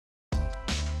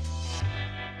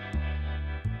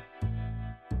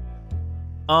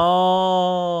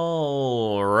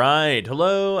All right,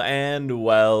 hello and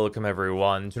welcome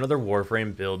everyone to another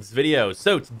Warframe builds video.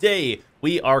 So today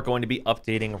we are going to be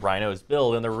updating Rhino's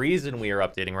build, and the reason we are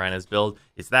updating Rhino's build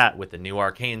is that with the new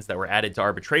arcanes that were added to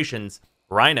arbitrations,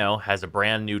 Rhino has a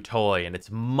brand new toy, and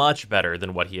it's much better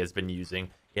than what he has been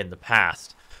using in the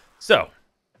past. So,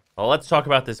 well, let's talk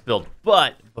about this build.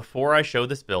 But before I show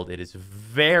this build, it is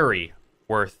very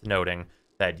worth noting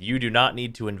that you do not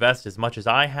need to invest as much as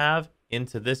I have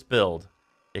into this build.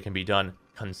 It can be done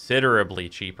considerably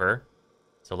cheaper.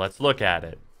 So let's look at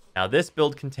it. Now this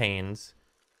build contains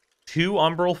 2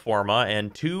 Umbral Forma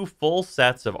and 2 full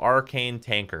sets of Arcane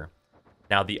Tanker.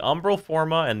 Now the Umbral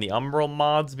Forma and the Umbral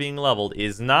mods being leveled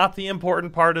is not the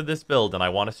important part of this build, and I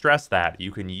want to stress that.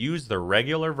 You can use the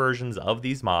regular versions of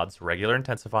these mods, regular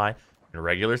Intensify and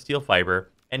regular Steel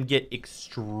Fiber, and get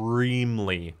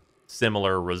extremely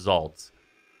similar results.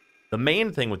 The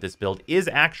main thing with this build is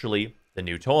actually the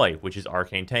new toy, which is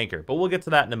Arcane Tanker, but we'll get to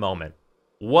that in a moment.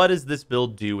 What does this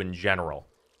build do in general?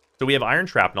 So we have Iron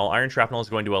Shrapnel. Iron Shrapnel is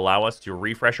going to allow us to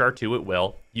refresh R2 at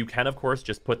will. You can, of course,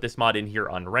 just put this mod in here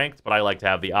unranked, but I like to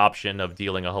have the option of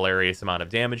dealing a hilarious amount of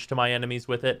damage to my enemies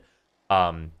with it.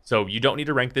 So you don't need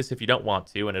to rank this if you don't want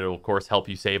to, and it'll, of course, help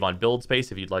you save on build space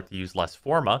if you'd like to use less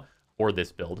Forma for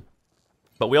this build.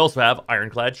 But we also have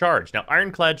Ironclad Charge. Now,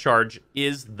 Ironclad Charge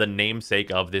is the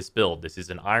namesake of this build. This is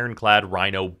an Ironclad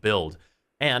Rhino build.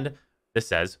 And this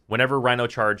says, whenever Rhino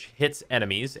Charge hits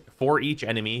enemies, for each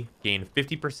enemy, gain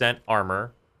 50%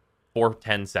 armor for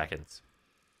 10 seconds.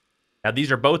 Now,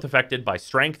 these are both affected by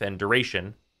strength and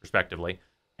duration, respectively.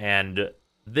 And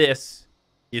this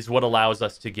is what allows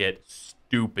us to get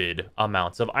stupid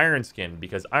amounts of Iron Skin,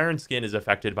 because Iron Skin is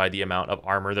affected by the amount of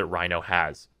armor that Rhino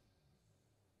has.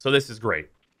 So this is great.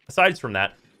 Aside from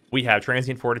that, we have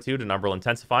Transient Fortitude and Umbral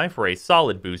Intensify for a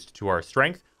solid boost to our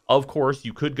strength. Of course,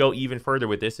 you could go even further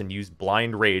with this and use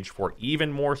Blind Rage for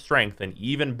even more strength and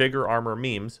even bigger armor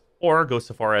memes, or go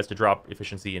so far as to drop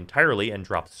efficiency entirely and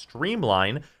drop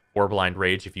Streamline for Blind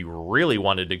Rage if you really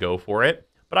wanted to go for it.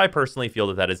 But I personally feel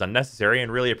that that is unnecessary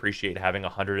and really appreciate having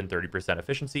 130%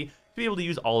 efficiency to be able to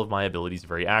use all of my abilities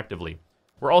very actively.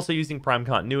 We're also using Prime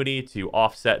Continuity to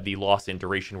offset the loss in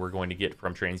duration we're going to get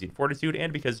from Transient Fortitude,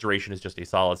 and because duration is just a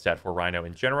solid stat for Rhino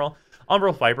in general,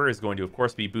 Umbral Fiber is going to, of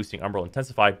course, be boosting Umbral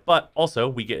Intensify, but also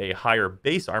we get a higher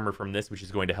base armor from this, which is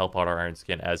going to help out our Iron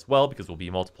Skin as well, because we'll be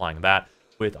multiplying that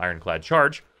with Ironclad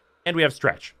Charge. And we have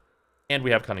Stretch. And we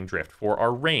have Cunning Drift for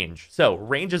our range. So,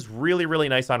 range is really, really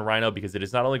nice on Rhino because it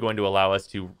is not only going to allow us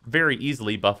to very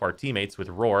easily buff our teammates with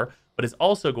Roar, but is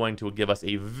also going to give us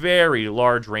a very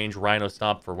large range Rhino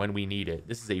Stomp for when we need it.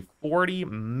 This is a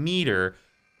 40-meter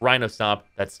Rhino Stomp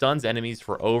that stuns enemies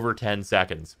for over 10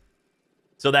 seconds.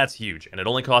 So that's huge, and it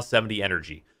only costs 70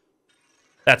 energy.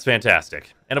 That's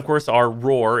fantastic. And of course, our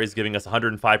Roar is giving us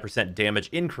 105% damage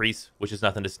increase, which is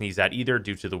nothing to sneeze at either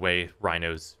due to the way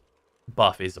Rhino's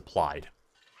buff is applied.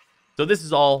 So this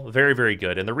is all very, very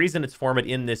good. And the reason it's formed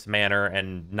in this manner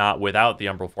and not without the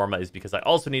Umbral Forma is because I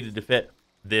also needed to fit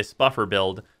this buffer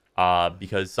build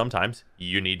because sometimes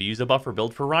you need to use a buffer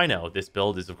build for Rhino. This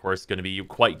build is, of course, going to be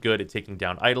quite good at taking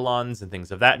down Eidolons and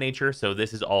things of that nature, so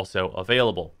this is also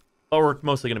available. But we're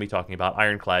mostly going to be talking about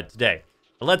Ironclad today.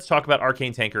 And let's talk about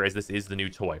Arcane Tanker, as this is the new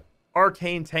toy.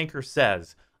 Arcane Tanker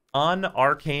says, on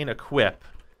Arcane Equip,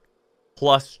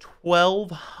 plus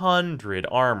 1200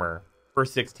 armor for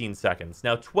 16 seconds.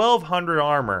 Now, 1200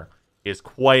 armor is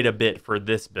quite a bit for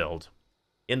this build.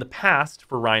 In the past,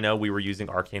 for Rhino, we were using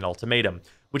Arcane Ultimatum,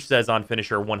 which says on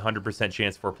finisher 100%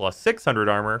 chance for plus 600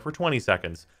 armor for 20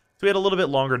 seconds. So we had a little bit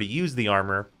longer to use the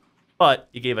armor, but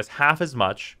it gave us half as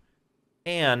much,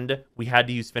 and we had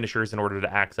to use finishers in order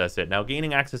to access it. Now,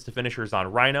 gaining access to finishers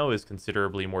on Rhino is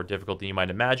considerably more difficult than you might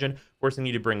imagine, forcing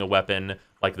you to bring a weapon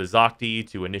like the Zocti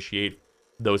to initiate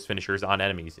those finishers on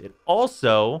enemies. It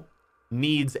also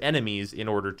needs enemies in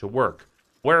order to work,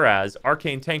 whereas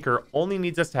Arcane Tanker only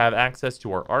needs us to have access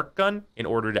to our Arc Gun in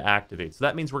order to activate. So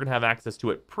that means we're going to have access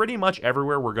to it pretty much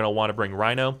everywhere we're going to want to bring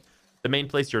Rhino. The main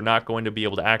place you're not going to be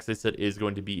able to access it is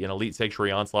going to be in Elite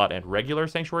Sanctuary Onslaught and regular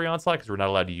Sanctuary Onslaught, because we're not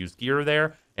allowed to use gear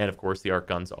there, and of course the Arc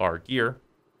Guns are gear.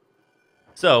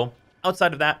 So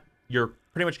outside of that, you're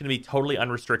pretty much going to be totally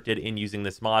unrestricted in using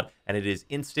this mod, and it is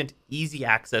instant, easy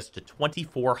access to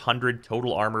 2400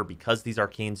 total armor because these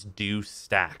arcanes do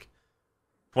stack.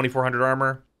 2400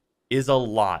 armor is a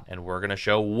lot, and we're going to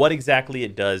show what exactly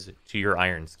it does to your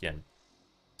Iron Skin.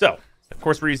 So, of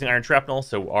course, we're using Iron Shrapnel,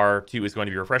 so R2 is going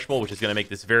to be refreshable, which is going to make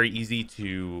this very easy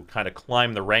to kind of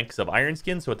climb the ranks of Iron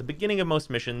Skin. So at the beginning of most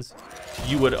missions,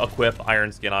 you would equip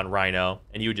Iron Skin on Rhino,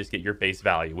 and you would just get your base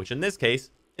value, which in this case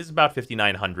is about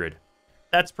 5900.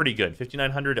 That's pretty good.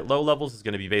 5,900 at low levels is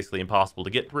going to be basically impossible to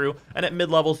get through, and at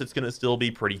mid levels, it's going to still be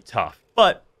pretty tough.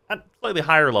 But at slightly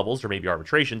higher levels, or maybe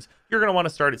arbitrations, you're going to want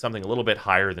to start at something a little bit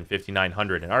higher than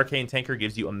 5,900, and Arcane Tanker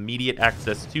gives you immediate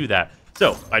access to that.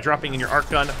 So, by dropping in your Arc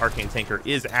Gun, Arcane Tanker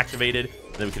is activated,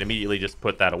 and then we can immediately just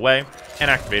put that away and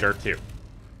activate our 2.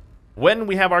 When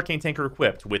we have Arcane Tanker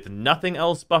equipped with nothing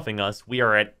else buffing us, we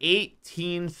are at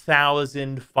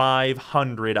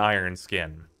 18,500 Iron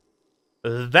Skin.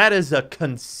 That is a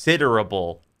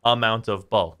considerable amount of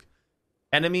bulk.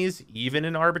 Enemies, even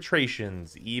in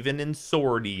arbitrations, even in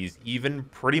sorties, even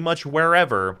pretty much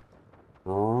wherever,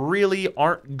 really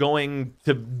aren't going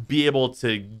to be able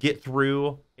to get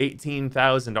through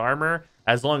 18,000 armor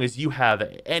as long as you have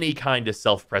any kind of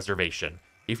self-preservation.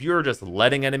 If you're just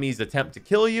letting enemies attempt to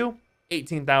kill you,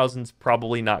 18,000 is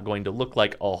probably not going to look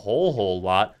like a whole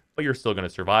lot, but you're still going to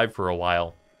survive for a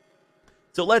while.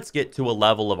 So let's get to a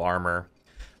level of armor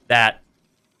that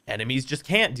enemies just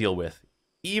can't deal with.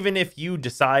 Even if you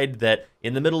decide that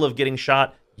in the middle of getting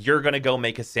shot, you're going to go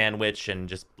make a sandwich and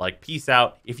just, like, peace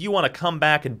out. If you want to come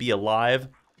back and be alive,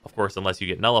 of course, unless you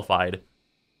get nullified,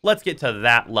 let's get to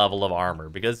that level of armor,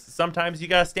 because sometimes you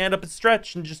got to stand up and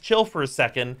stretch and just chill for a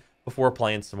second before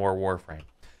playing some more Warframe.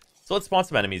 So let's spawn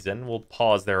some enemies in. We'll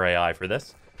pause their AI for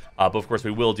this. But, of course,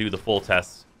 we will do the full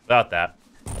test about that.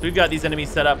 So we've got these enemies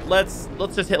set up. Let's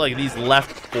just hit, like, these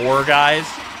left 4 guys.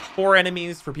 4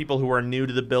 enemies for people who are new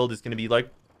to the build is going to be, like,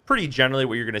 pretty generally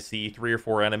what you're going to see, 3 or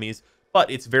 4 enemies.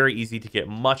 But it's very easy to get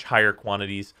much higher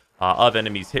quantities of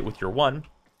enemies hit with your 1.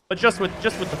 But just with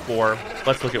the 4,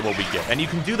 let's look at what we get. And you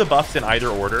can do the buffs in either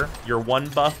order. Your 1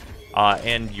 buff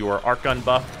and your Arc Gun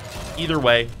buff. Either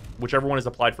way, whichever one is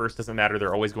applied first doesn't matter.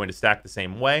 They're always going to stack the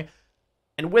same way.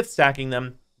 And with stacking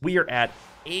them, we are at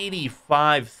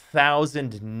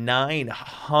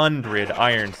 85,900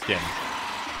 Iron Skin.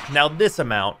 Now, this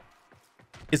amount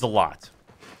is a lot.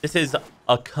 This is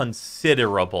a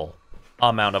considerable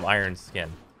amount of Iron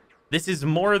Skin. This is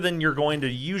more than you're going to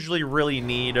usually really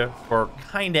need for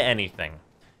kind of anything.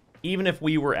 Even if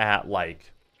we were at,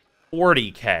 like,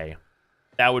 40k,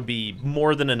 that would be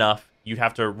more than enough. You'd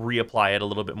have to reapply it a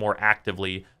little bit more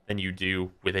actively than you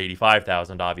do with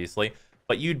 85,000, obviously.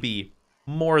 But you'd be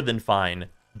more than fine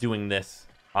doing this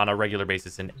on a regular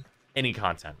basis in any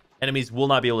content. Enemies will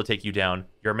not be able to take you down.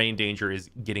 Your main danger is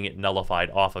getting it nullified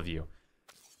off of you.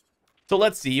 So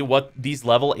let's see what these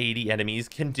level 80 enemies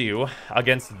can do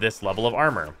against this level of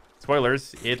armor.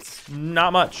 Spoilers, it's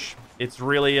not much. It's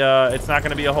really, it's not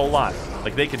going to be a whole lot.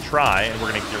 Like, they can try, and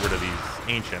we're going to get rid of these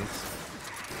ancients,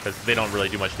 because they don't really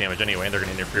do much damage anyway, and they're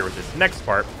going to interfere with this next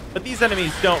part. But these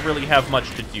enemies don't really have much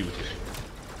to do here.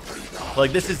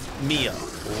 Like, this is me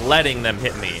letting them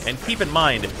hit me. And keep in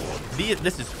mind,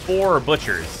 this is 4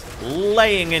 butchers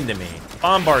laying into me.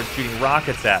 Bombards shooting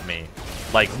rockets at me.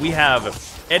 Like, we have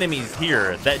enemies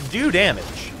here that do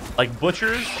damage. Like,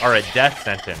 butchers are a death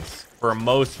sentence for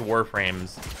most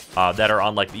Warframes that are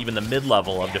on, like, even the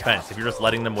mid-level of defense. If you're just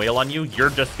letting them wail on you, you're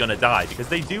just gonna die, because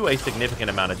they do a significant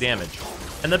amount of damage.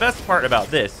 And the best part about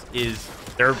this is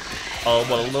they're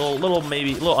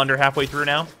maybe a little under halfway through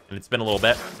now, and it's been a little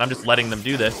bit. I'm just letting them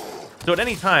do this. So at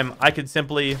any time, I could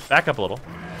simply back up a little,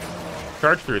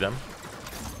 charge through them,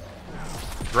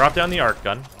 drop down the Arc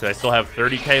Gun, because I still have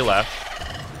 30k left,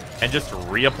 and just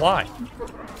reapply.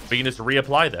 We can just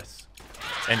reapply this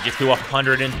and get to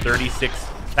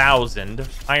 136,000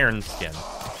 Iron Skin.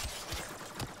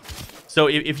 So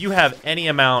if you have any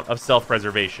amount of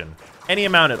self-preservation, any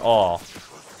amount at all,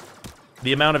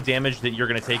 the amount of damage that you're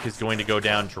going to take is going to go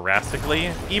down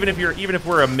drastically, even if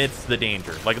we're amidst the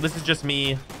danger. Like, this is just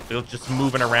me just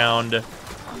moving around,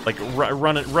 like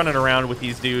running around with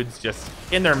these dudes, just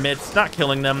in their midst, not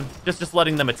killing them, just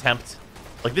letting them attempt.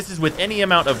 Like, this is with any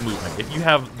amount of movement. If you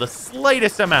have the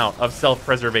slightest amount of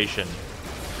self-preservation,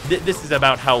 this is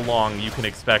about how long you can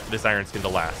expect this Iron Skin to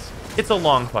last. It's a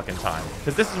long fucking time,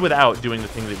 because this is without doing the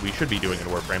thing that we should be doing in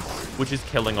Warframe, which is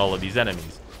killing all of these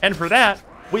enemies. And for that,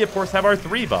 we of course have our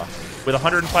 3 buff. With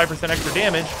 105% extra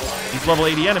damage, these level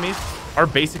 80 enemies are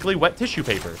basically wet tissue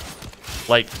paper.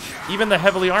 Like, even the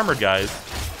heavily armored guys,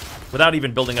 without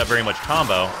even building up very much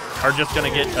combo, are just gonna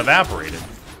get evaporated.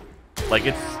 Like,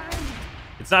 it's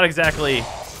not exactly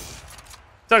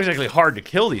hard to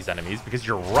kill these enemies, because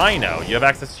you're Rhino. You have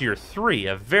access to your 3,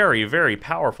 a very, very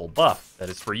powerful buff that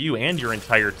is for you and your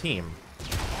entire team.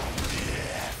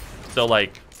 So,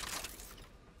 like,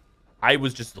 I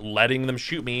was just letting them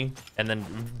shoot me and then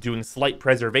doing slight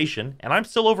preservation, and I'm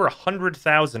still over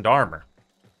 100,000 armor.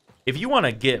 If you want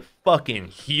to get fucking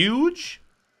huge,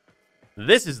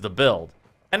 this is the build.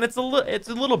 And it's a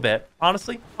little bit,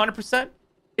 honestly, 100%.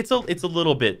 It's a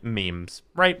little bit memes,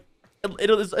 right?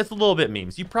 it's a little bit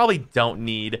memes. You probably don't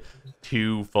need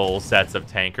 2 full sets of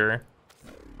tanker,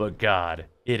 but God,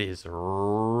 it is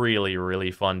really,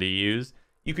 really fun to use.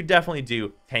 You could definitely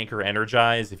do tanker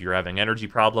energize if you're having energy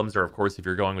problems, or of course if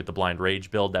you're going with the blind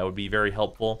rage build, that would be very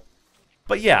helpful.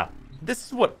 But yeah, this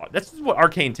is what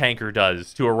Arcane Tanker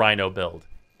does to a Rhino build.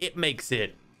 It makes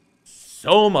it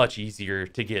so much easier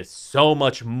to get so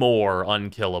much more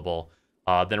unkillable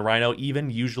than Rhino even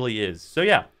usually is. So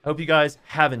yeah, I hope you guys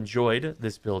have enjoyed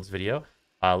this builds video.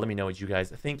 Let me know what you guys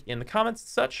think in the comments and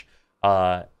such.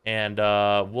 And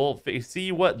we'll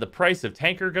see what the price of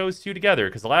Tanker goes to together.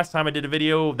 Because the last time I did a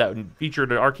video that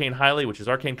featured an Arcane Highly, which is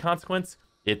Arcane Consequence,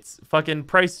 its fucking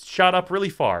price shot up really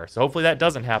far. So hopefully that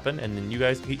doesn't happen, and then you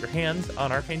guys can get your hands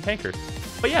on Arcane Tanker.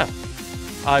 But yeah,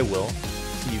 I will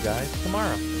see you guys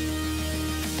tomorrow.